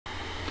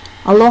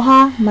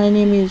Aloha, my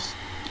name is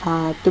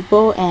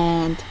Dubo,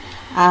 and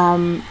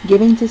I'm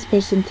giving this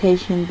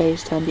presentation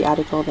based on the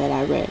article that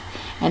I read.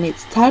 And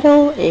its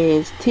title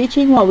is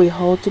Teaching What We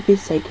Hold to Be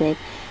Sacred,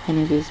 and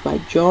it is by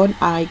John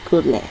I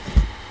Goodlad.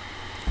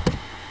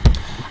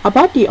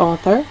 About the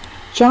author,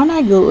 John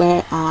I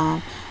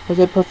Goodlad was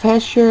a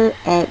professor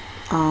at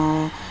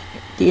the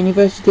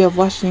University of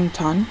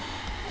Washington,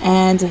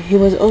 and he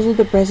was also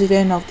the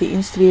president of the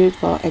Institute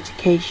for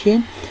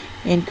Education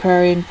and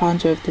current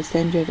founder of the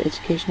Center of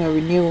Educational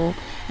Renewal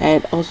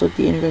at also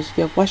the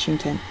University of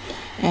Washington.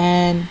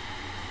 And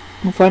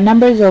for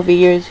numbers of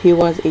years, he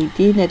was a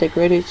dean at the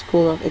Graduate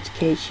School of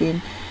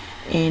Education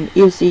in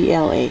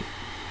UCLA.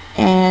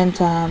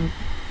 And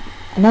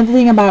another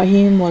thing about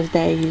him was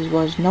that he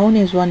was known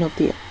as one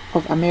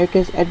of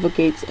America's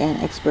advocates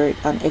and expert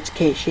on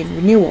education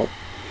renewal.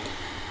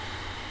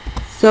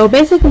 So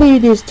basically,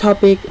 this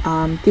topic,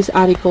 this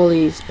article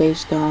is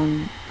based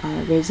on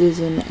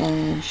racism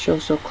and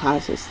social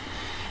classes.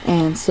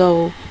 And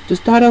so to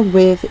start off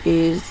with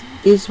is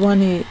this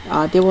one.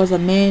 There was a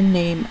man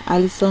named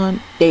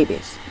Allison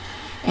Davis,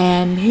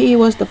 and he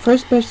was the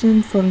first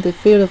person from the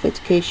field of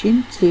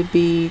education to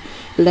be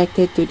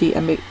elected to the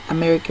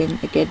American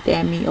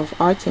Academy of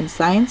Arts and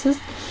Sciences.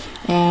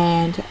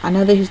 And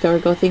another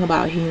historical thing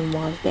about him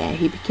was that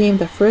he became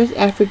the first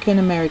African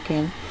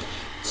American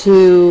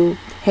to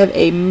have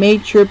a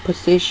major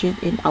position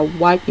in a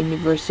white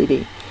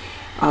university,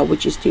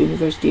 which is the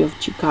University of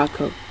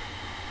Chicago.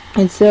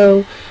 And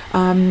so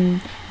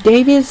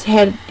Davis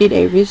did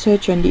a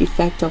research on the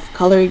effect of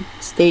colored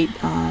state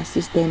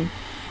system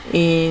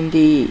in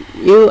the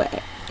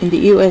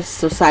U.S.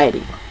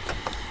 society.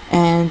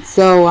 And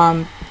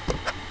so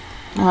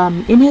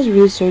in his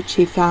research,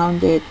 he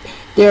found that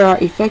there are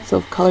effects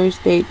of colored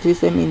state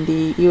system in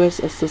the U.S.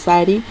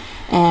 society,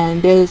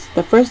 and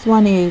the first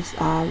one is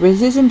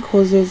racism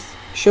causes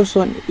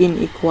social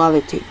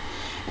inequality.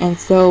 And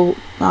so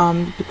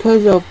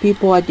because of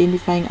people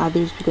identifying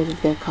others because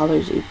of their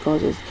colors, it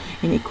causes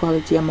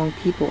inequality among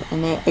people.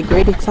 And a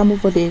great example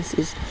for this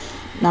is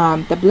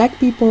the black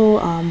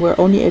people were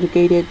only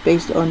educated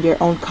based on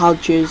their own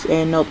cultures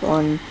and not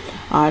on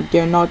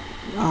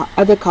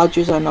other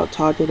cultures are not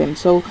taught to them.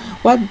 So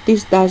what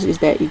this does is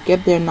that it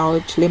kept their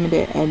knowledge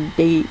limited, and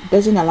they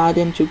doesn't allow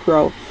them to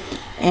grow.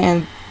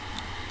 And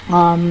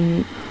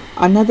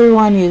another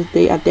one is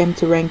they attempt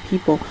to rank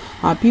people.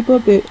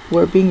 People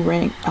were being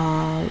ranked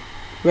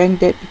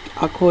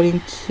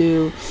according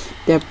to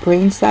their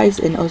brain size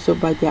and also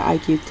by their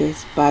IQ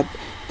test, but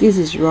this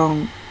is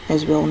wrong,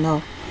 as we all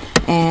know.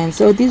 And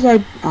so these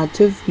are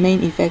two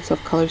main effects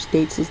of color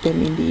state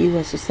system in the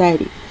U.S.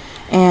 society.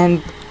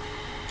 And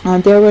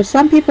there were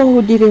some people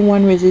who didn't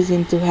want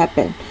racism to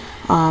happen,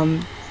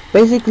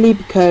 basically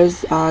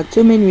because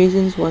two main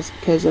reasons was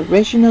because of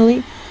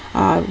rationally,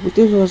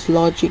 this was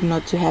logic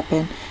not to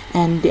happen,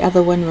 and the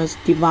other one was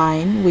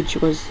divine, which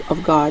was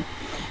of God.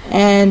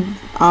 And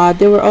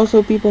there were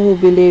also people who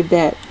believed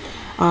that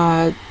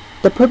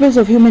the purpose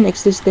of human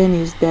existence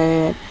is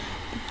that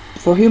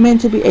for human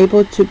to be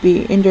able to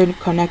be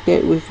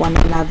interconnected with one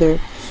another.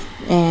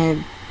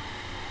 And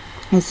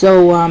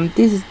so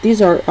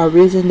these are a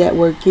reason that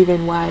were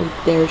given why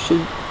there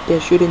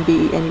shouldn't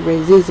be any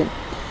racism.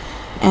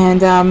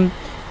 And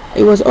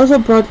it was also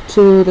brought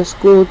to the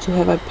school to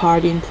have a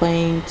part in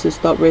playing to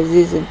stop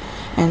racism.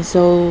 And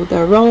so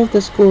the role of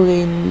the school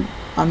in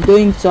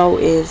doing so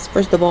is,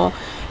 first of all,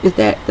 is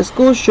that the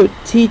school should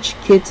teach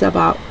kids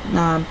about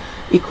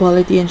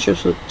equality and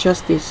social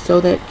justice,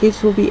 so that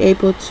kids will be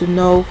able to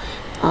know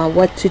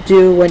what to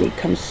do when it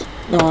comes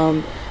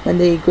when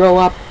they grow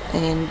up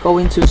and go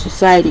into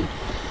society.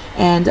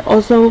 And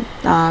also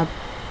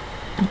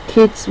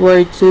kids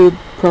were to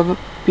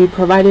be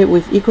provided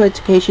with equal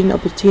education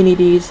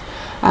opportunities,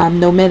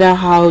 no matter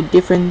how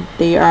different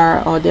they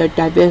are or their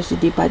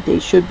diversity, but they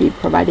should be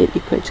provided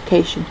equal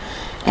education.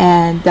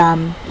 And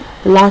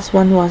the last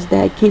one was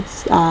that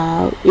kids,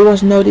 it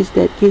was noticed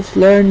that kids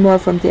learn more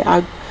from the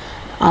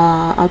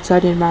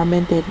outside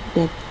environment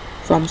than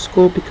from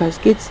school, because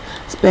kids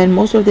spend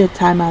most of their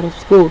time out of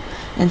school.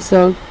 And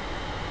so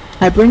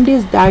I bring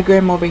this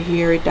diagram over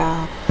here,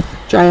 the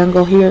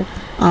triangle here.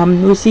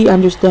 We see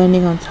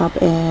understanding on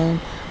top, and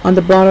on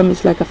the bottom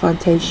is like a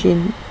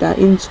foundation, the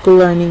in-school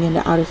learning and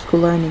the out-of-school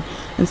learning.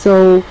 And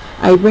so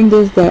I bring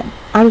this, that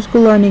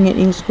out-of-school learning and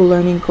in-school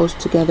learning goes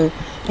together.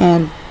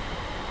 And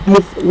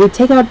if we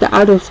take out the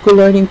out-of-school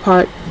learning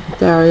part,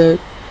 the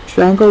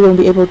triangle won't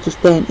be able to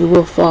stand, it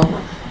will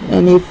fall.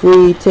 And if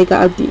we take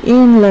out the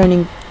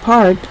in-learning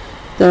part,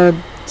 the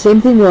same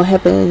thing will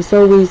happen. And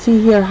so we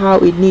see here how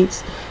it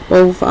needs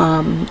both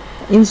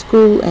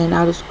in-school and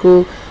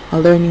out-of-school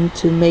learning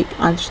to make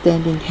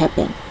understanding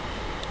happen.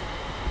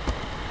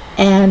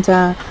 And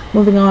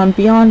moving on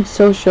beyond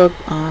social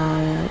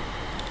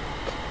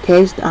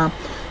case,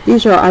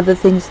 these are other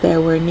things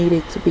that were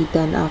needed to be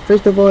done.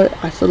 First of all,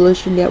 a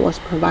solution that was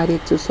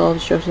provided to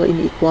solve social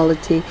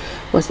inequality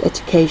was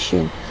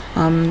education.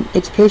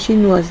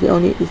 Education is the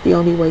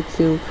only way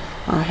to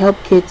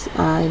help kids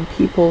and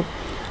people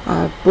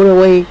put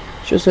away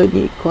social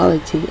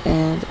inequality.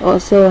 And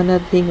also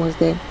another thing was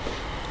that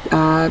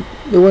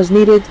it was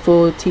needed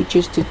for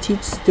teachers to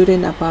teach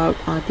students about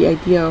the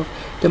idea of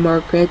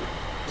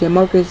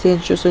democracy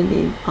and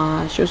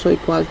social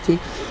equality,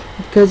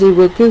 because it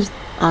will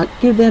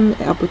give them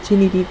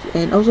opportunity,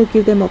 and also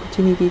give them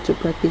opportunity to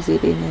practice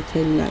it in their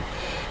daily life.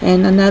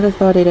 And another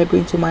thought that I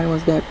bring to mind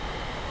was that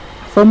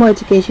formal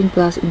education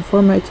plus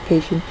informal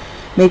education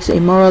makes a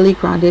morally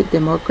grounded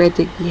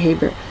democratic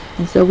behavior.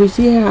 And so we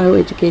see how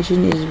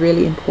education is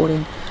really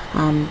important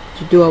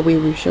to do away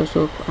with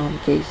social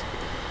case.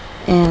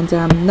 And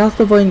last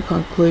of all, in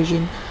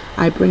conclusion,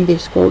 I bring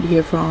this quote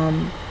here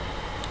from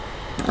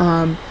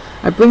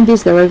I bring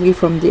this directly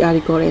from the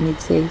article, and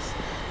it says,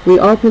 "We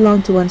all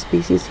belong to one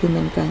species,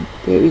 humankind.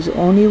 There is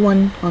only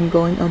one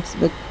ongoing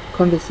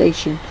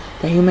conversation,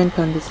 the human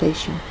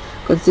conversation,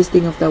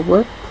 consisting of the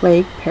work,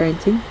 play,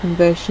 parenting,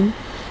 conversion,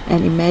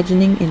 and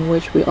imagining, in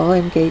which we all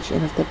engage,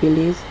 and of the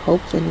beliefs,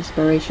 hopes, and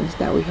inspirations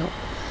that we hold."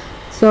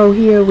 So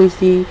here we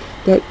see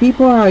that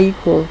people are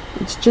equal.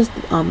 It's just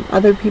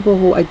other people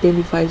who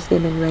identifies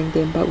them and rank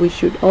them, but we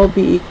should all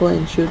be equal,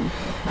 and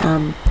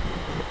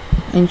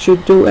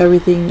should do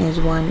everything as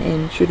one,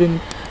 and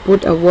shouldn't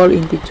put a wall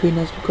in between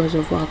us because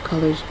of our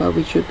colors, but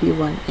we should be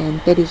one.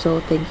 And that is all.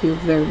 Thank you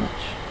very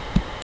much.